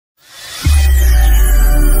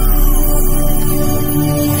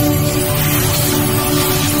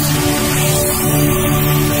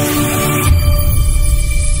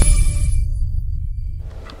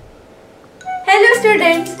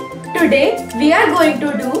we are going to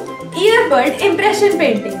do earbud impression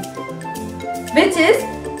painting, which is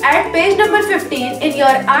at page number 15 in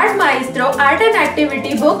your Art Maestro Art and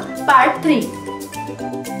Activity book part 3.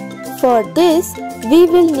 For this, we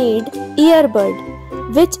will need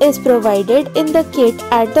earbud, which is provided in the kit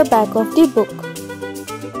at the back of the book.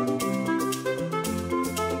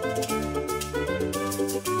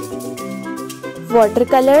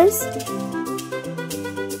 Watercolors,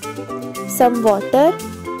 some water,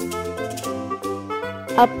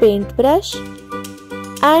 a paintbrush,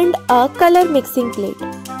 and a color mixing plate.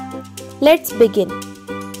 Let's begin.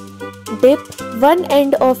 Dip one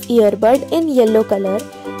end of earbud in yellow color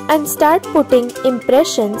and start putting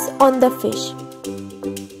impressions on the fish.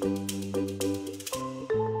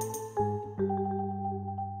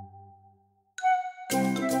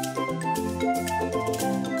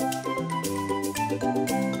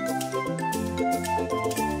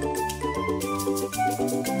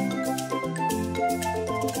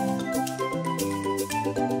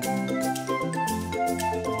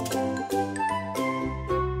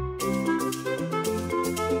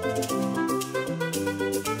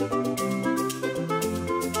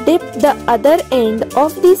 Dip the other end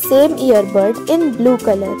of the same earbud in blue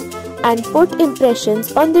color and put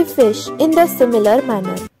impressions on the fish in the similar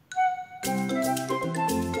manner.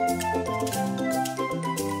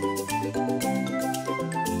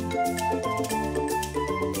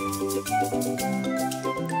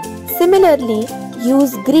 Similarly,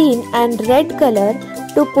 use green and red color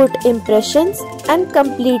to put impressions and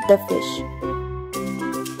complete the fish.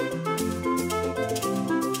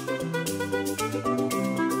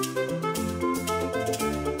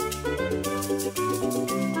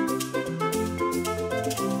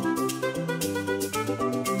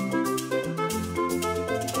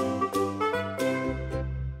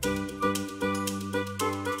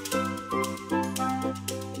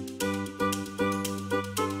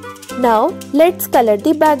 Now let's color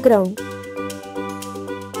the background.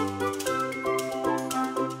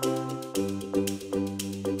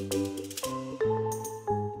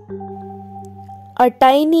 A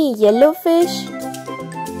tiny yellow fish,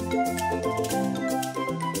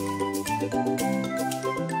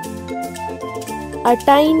 a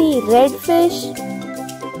tiny red fish,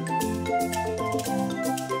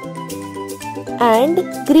 and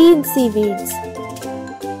green seaweeds.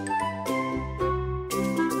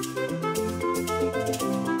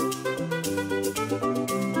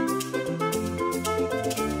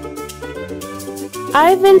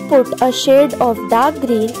 I will put a shade of dark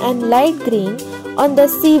green and light green on the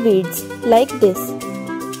seaweeds like this.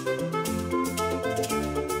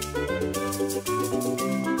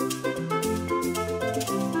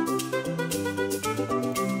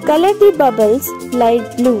 Color the bubbles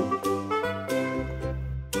light blue.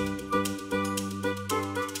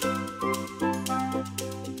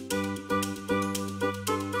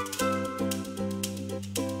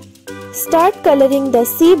 Start coloring the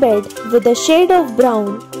seabed with a shade of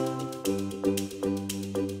brown.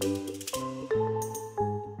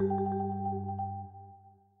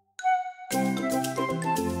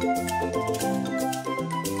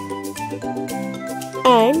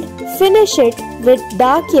 And finish it with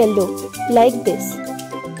dark yellow like this.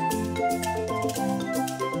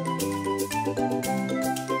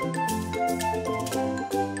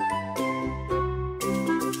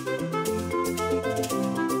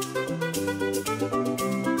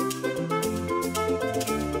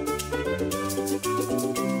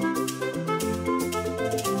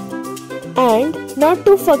 And not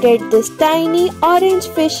to forget this tiny orange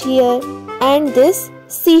fish here and this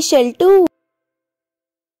seashell too.